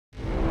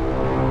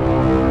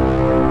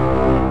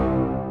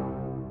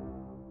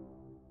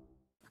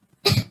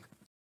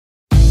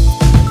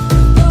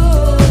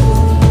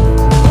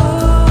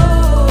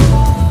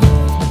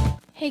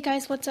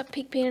guys, what's up?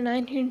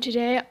 Pigpain9 here, and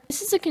today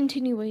this is a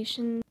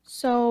continuation.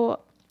 So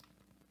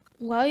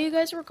while you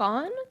guys were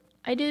gone,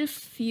 I did a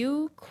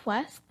few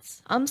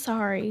quests. I'm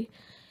sorry,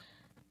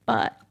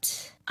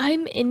 but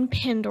I'm in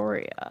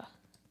Pandoria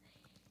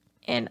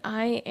and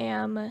I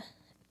am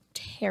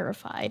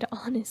terrified,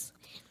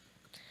 honestly.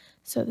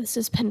 So this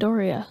is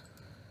Pandoria.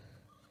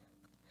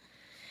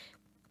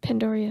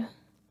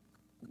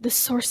 The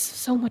source of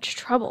so much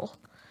trouble.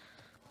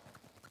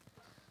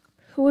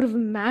 Who would have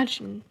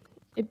imagined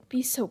it'd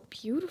be so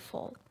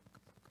beautiful?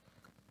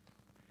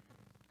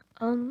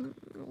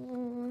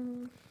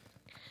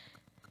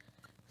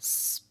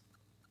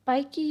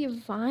 Spiky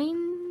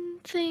vine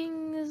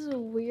things,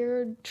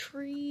 weird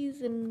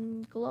trees,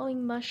 and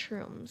glowing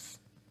mushrooms.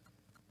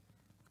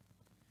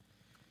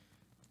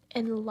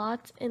 And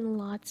lots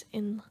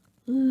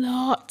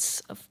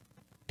of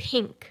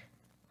pink.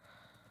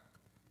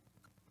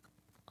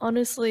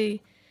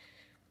 Honestly,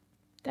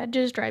 that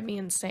just drives me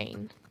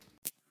insane.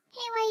 Hey,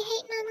 why are you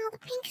hating on all the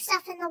pink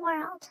stuff in the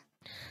world?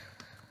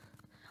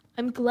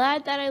 I'm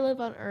glad that I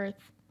live on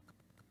Earth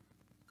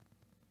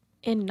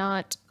and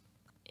not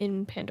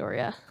in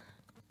Pandoria.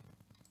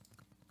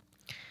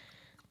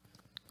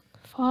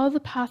 Follow the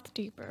path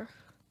deeper.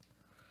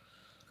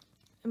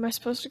 Am I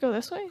supposed to go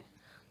this way?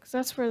 Because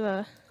that's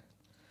where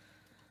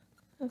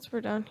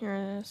down here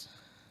it is.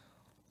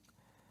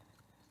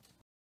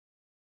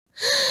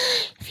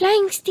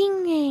 Flying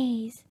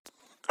stingrays!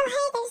 Oh,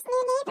 hey, there's a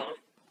new neighbor.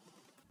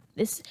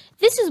 This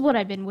is what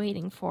I've been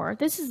waiting for.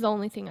 This is the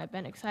only thing I've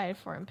been excited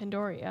for in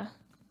Pandoria.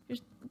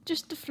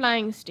 Just the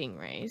flying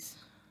stingrays.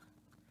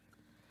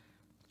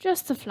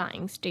 Just the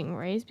flying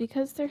stingrays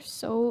because they're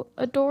so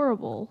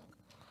adorable.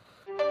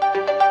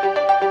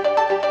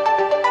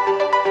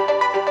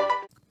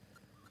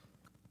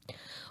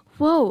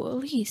 Whoa,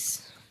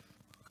 Elise.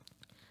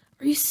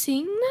 Are you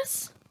seeing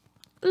this?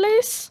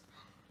 Elise?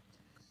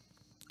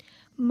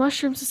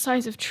 Mushrooms the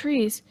size of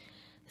trees.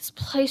 This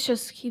place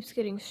just keeps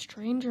getting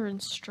stranger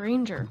and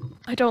stranger.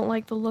 I don't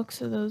like the looks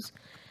of those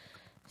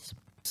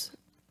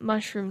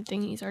mushroom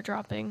thingies are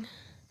dropping.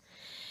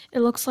 It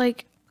looks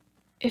like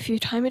if you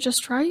time it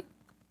just right,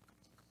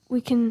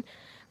 we can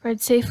ride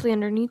safely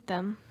underneath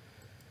them.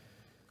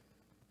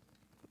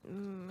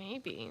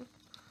 Maybe.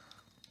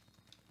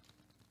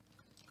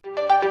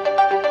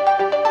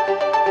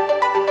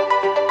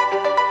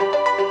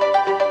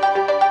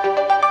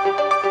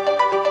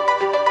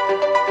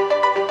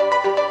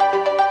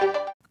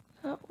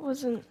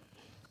 Wasn't.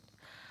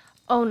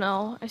 Oh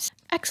no!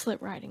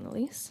 Excellent riding,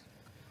 Elise.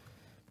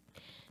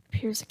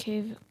 Appears a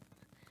cave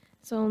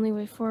is the only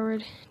way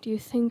forward. Do you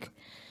think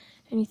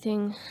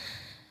anything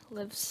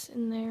lives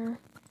in there?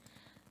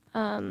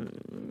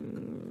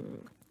 I'm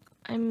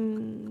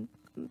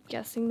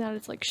guessing that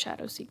it's like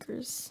shadow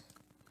seekers.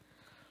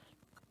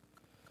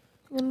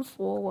 And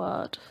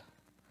forward.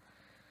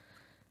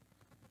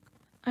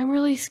 I'm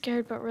really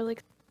scared, but really.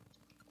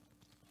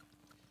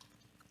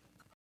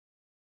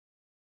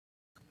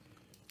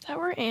 Is that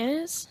where Anne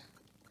is?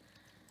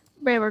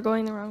 Bray, we're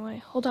going the wrong way.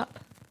 Hold up.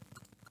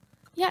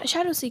 Yeah,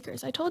 Shadow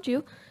Seekers. I told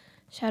you.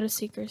 Shadow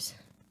Seekers.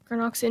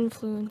 Gernok's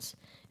influence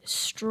is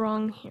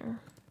strong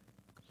here.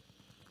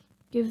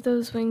 Give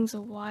those wings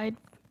a wide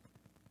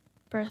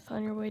berth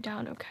on your way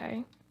down,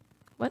 okay?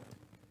 What?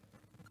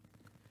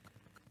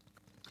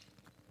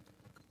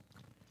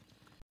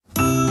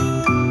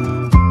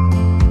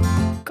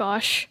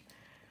 Gosh.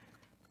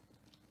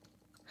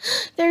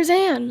 There's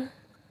Anne.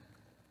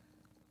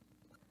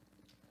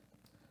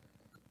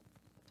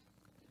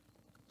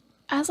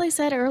 As I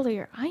said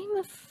earlier, I'm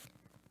a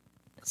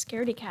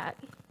scaredy cat.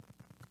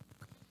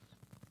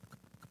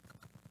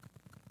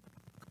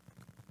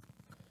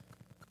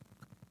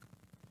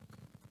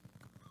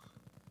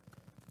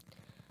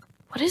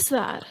 What is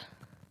that?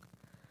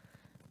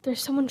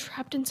 There's someone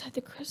trapped inside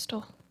the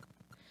crystal.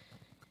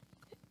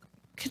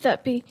 Could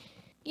that be?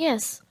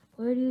 Yes.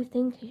 Where do you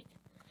think?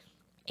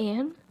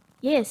 Anne?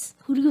 Yes.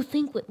 Who do you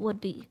think it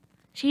would be?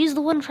 She's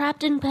the one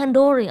trapped in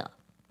Pandoria.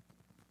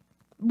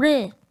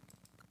 Bleh.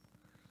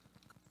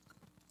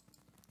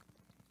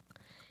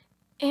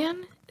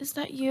 Anne, is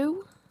that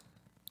you?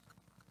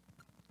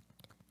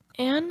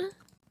 Anne?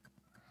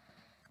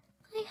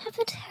 I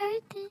haven't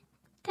heard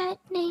that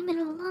name in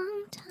a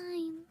long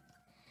time.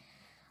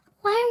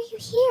 Why are you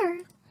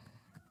here?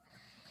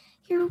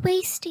 You're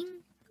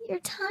wasting your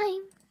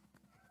time.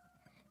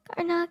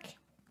 Gernok,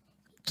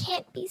 it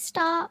can't be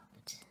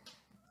stopped.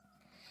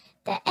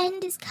 The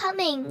end is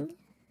coming.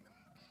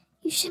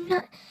 You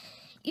shouldn't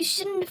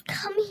have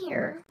come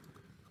here.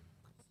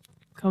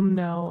 Come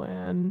now,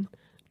 Anne,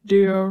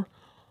 dear.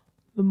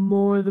 The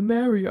more the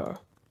merrier.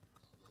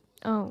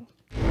 Oh.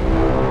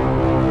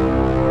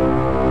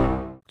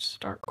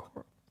 Dark.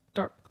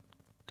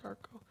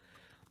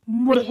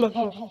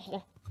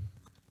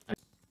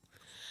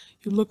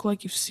 You look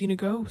like you've seen a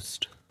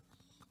ghost.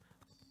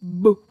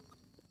 Boo.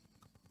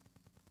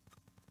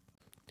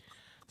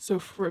 So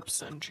Fripp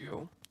sent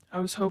you.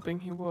 I was hoping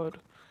he would.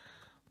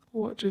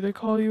 What do they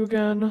call you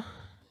again?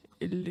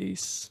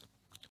 Elise.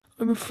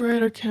 I'm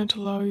afraid I can't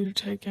allow you to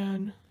take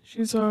Anne.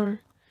 She's our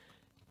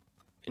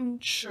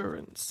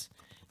insurance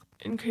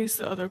in case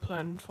the other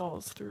plan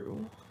falls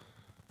through.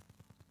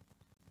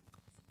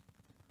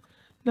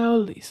 Now,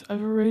 Elise,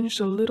 I've arranged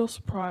a little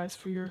surprise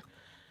for your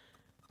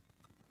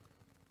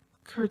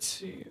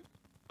courtesy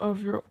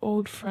of your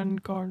old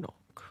friend Garnock.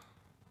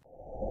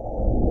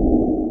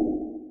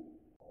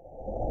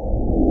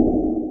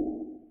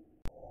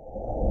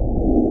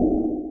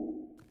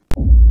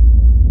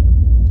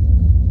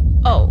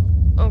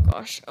 Oh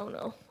gosh, oh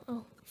no.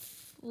 Oh,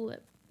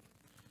 flip.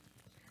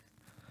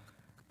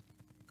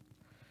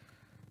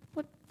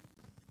 What?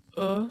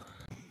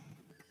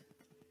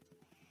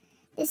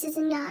 This is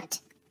not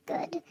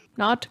good.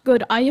 Not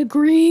good, I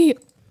agree.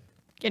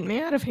 Get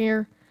me out of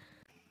here.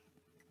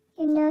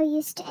 You're no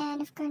use to Anne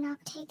if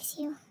Garnock takes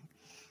you.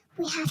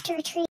 We have to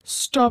retreat.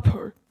 Stop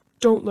her.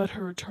 Don't let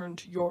her return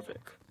to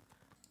Jorvik.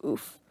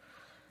 Oof.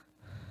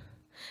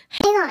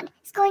 Hang on,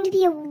 it's going to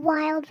be a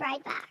wild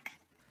ride back.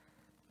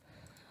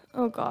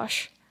 Oh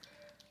gosh.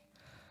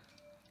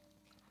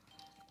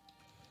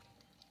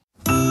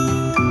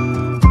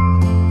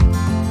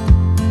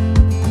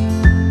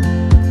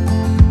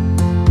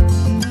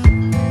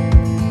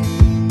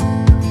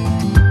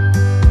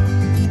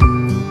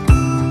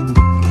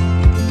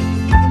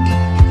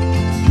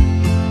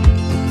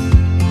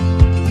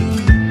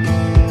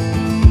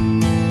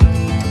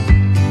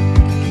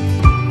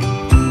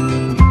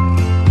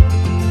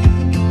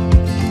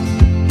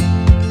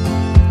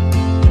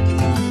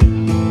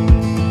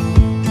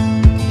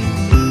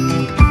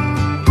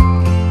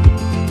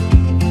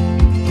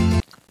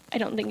 I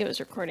don't think it was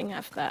recording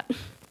half of that.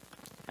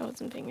 I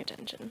wasn't paying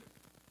attention.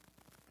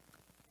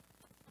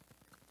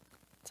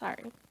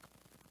 Sorry.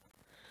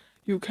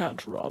 You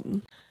can't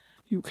run.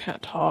 You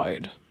can't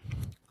hide.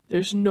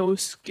 There's no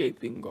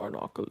escaping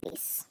Garnock.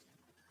 Please.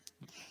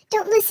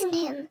 Don't listen to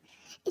him.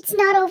 It's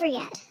not over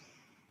yet.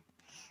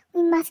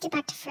 We must get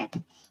back to Fripp.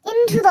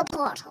 Into the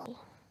portal.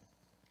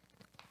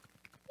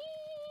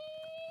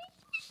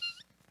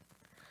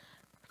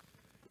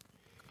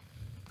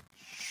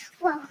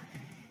 Whoa.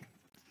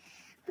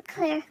 We're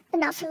clear, but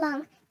not for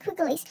long.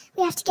 Quickly,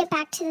 we have to get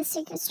back to the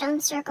Secret Stone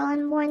Circle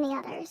and warn the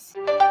others.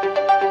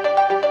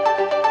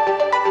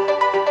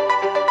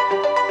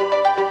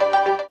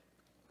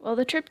 Well,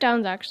 the trip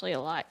down's actually a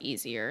lot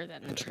easier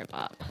than the trip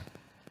up.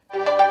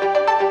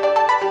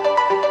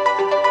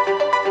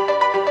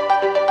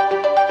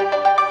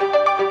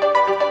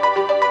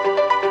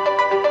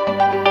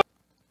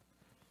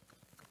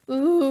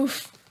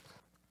 Oof.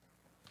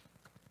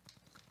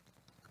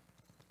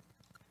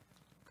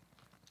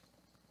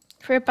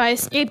 Trip, I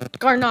escaped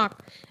Garnock.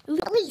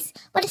 Elise,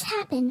 what has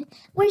happened?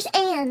 Where's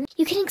Anne?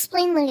 You can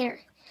explain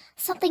later.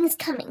 Something's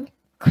coming.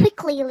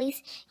 Quickly,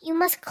 Elise. You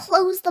must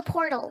close the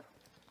portal.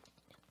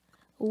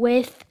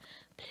 With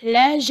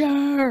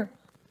pleasure.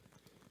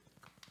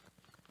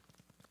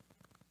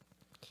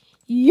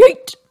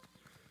 Yeet!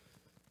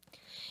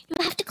 You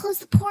have to close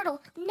the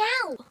portal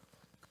now.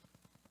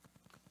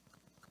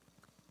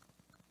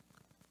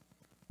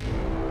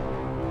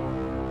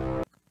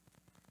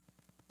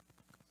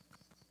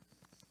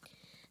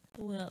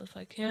 Well, if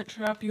I can't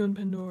trap you in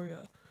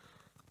Pandoria,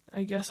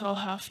 I guess I'll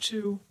have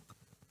to.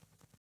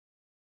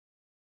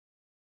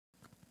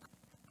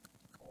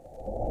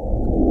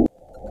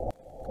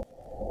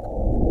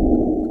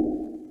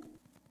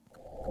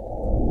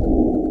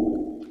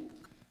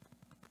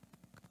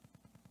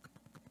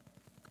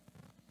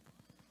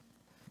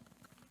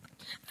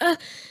 I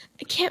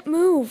can't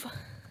move.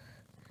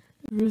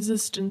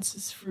 Resistance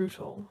is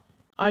futile.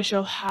 I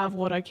shall have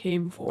what I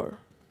came for.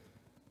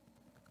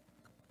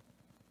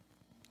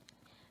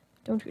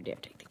 Don't you dare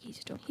take the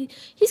keystone.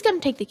 He's gonna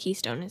take the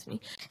keystone, isn't he?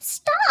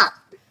 Stop!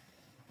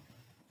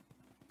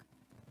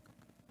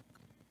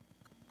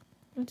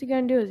 What's he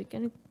gonna do? Is he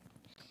gonna...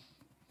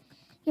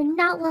 You're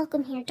not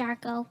welcome here,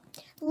 Darko.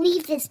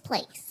 Leave this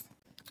place.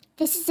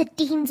 This is a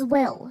Dean's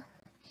will.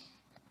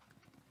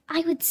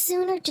 I would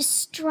sooner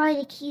destroy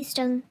the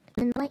keystone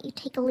than let you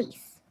take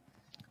Elise.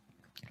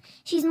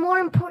 She's more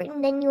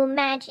important than you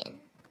imagine.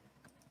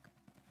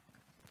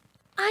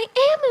 I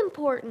am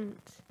important.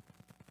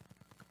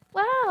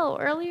 Wow,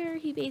 earlier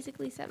he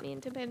basically sent me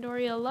into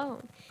Pandoria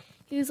alone.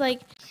 He was like,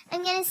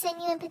 I'm gonna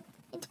send you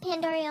into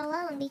Pandoria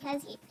alone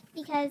because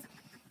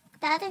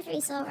the other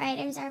 3 soul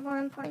riders are more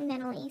important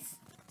than Elise.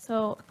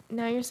 so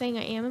now you're saying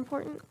I am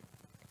important?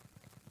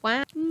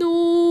 Wow.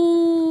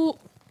 No.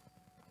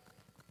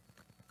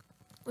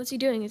 What's he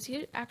doing? Is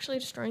he actually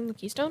destroying the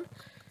keystone?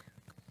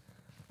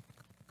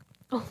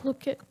 Oh,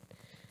 look at...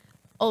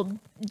 Oh,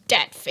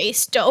 that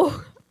face,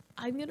 though.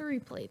 I'm gonna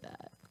replay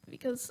that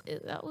because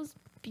that was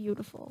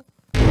beautiful.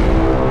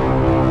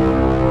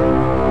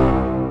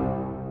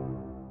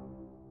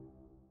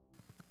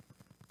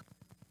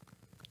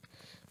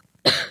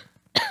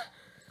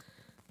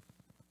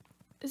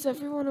 Is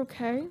everyone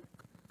okay?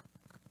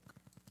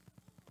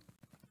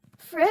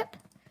 Fripp?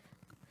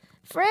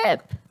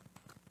 Fripp!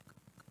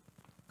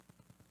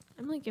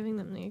 I'm like giving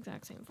them the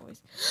exact same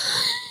voice.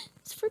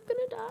 Is Fripp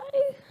gonna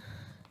die?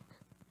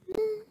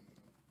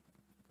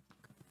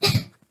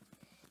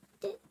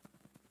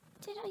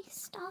 Did I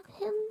stop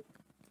him?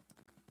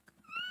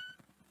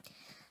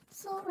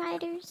 Soul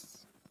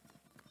Riders.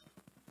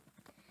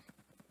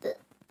 The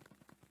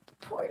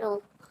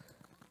portal.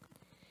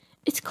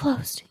 It's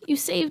closed. You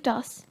saved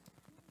us.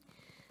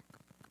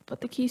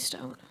 But the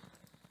keystone.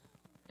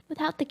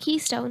 Without the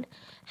keystone,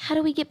 how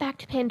do we get back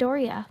to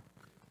Pandoria?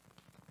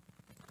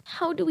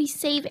 How do we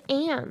save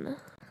Anne?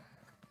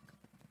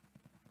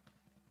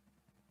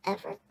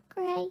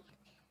 Evergrey.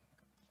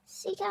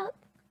 Seek out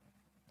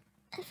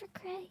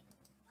Evergrey.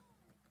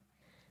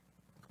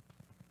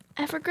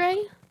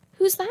 Evergrey?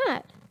 Who's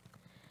that?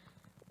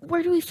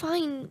 Where do we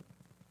find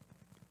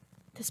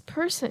this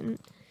person?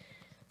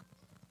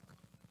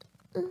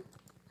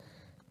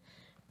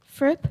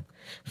 Fripp?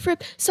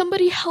 Fripp,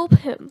 somebody help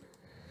him.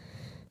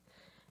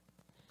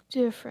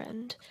 Dear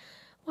friend,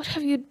 what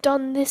have you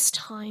done this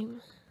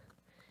time?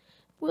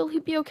 Will he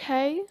be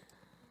okay?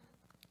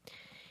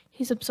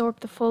 He's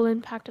absorbed the full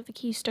impact of the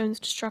Keystone's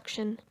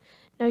destruction.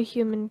 No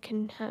human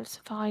can have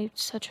survived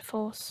such a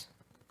force.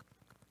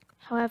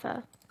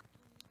 However,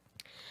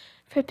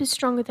 Fripp is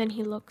stronger than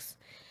he looks.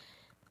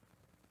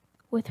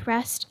 With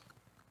rest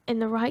and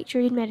the right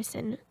druid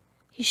medicine,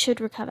 he should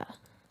recover.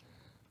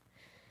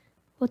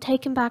 We'll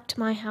take him back to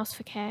my house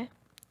for care.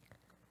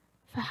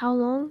 For how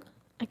long,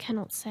 I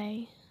cannot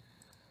say.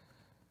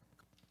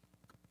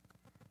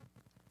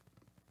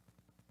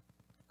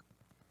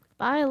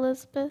 Bye,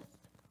 Elizabeth.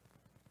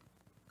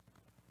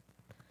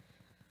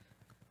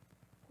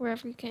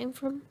 Wherever you came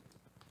from,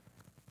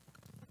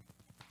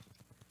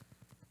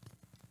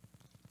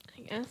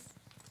 I guess.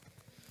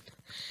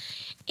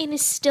 And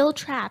is still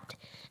trapped.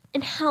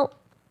 And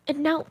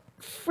now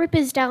Fripp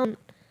is down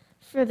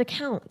for the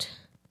count.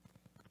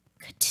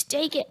 Could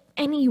today get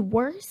any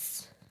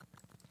worse?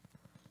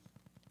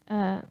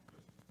 I'm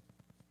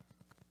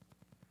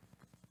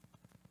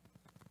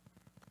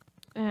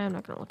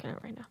not gonna look at it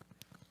right now.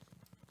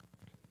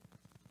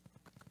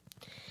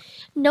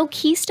 No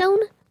keystone,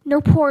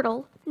 no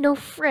portal, no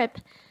Fripp.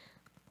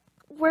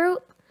 Where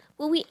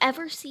will we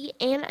ever see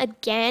Anne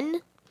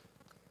again?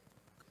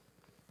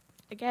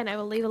 Again, I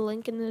will leave a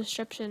link in the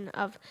description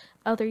of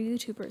other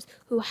YouTubers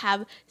who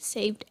have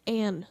saved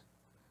Anne.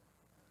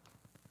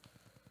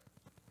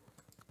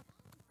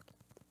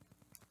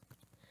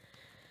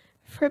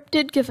 Fripp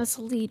did give us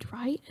a lead,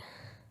 right?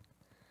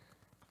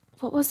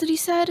 What was it he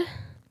said?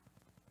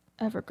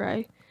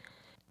 Evergrey.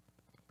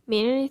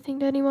 Mean anything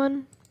to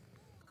anyone?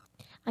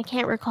 I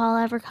can't recall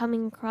ever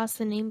coming across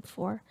the name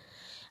before,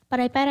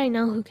 but I bet I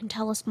know who can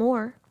tell us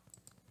more.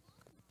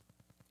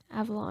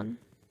 Avalon.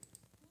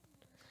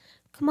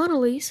 Come on,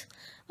 Elise.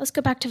 Let's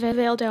go back to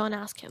Valedale and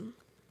ask him.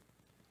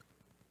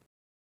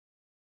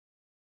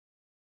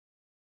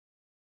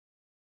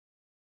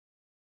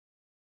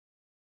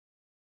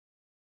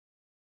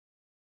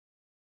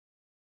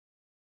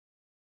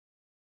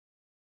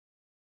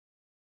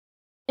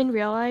 In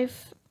real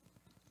life,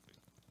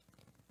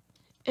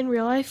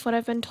 what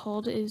I've been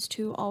told in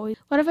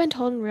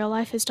real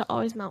life is to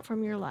always mount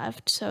from your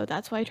left, so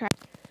that's why I try.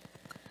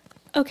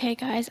 Okay,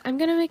 guys, I'm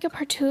gonna make a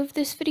part 2 of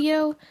this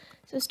video,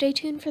 so stay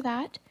tuned for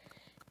that,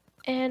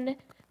 and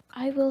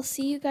I will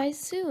see you guys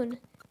soon.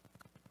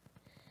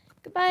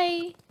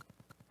 Goodbye!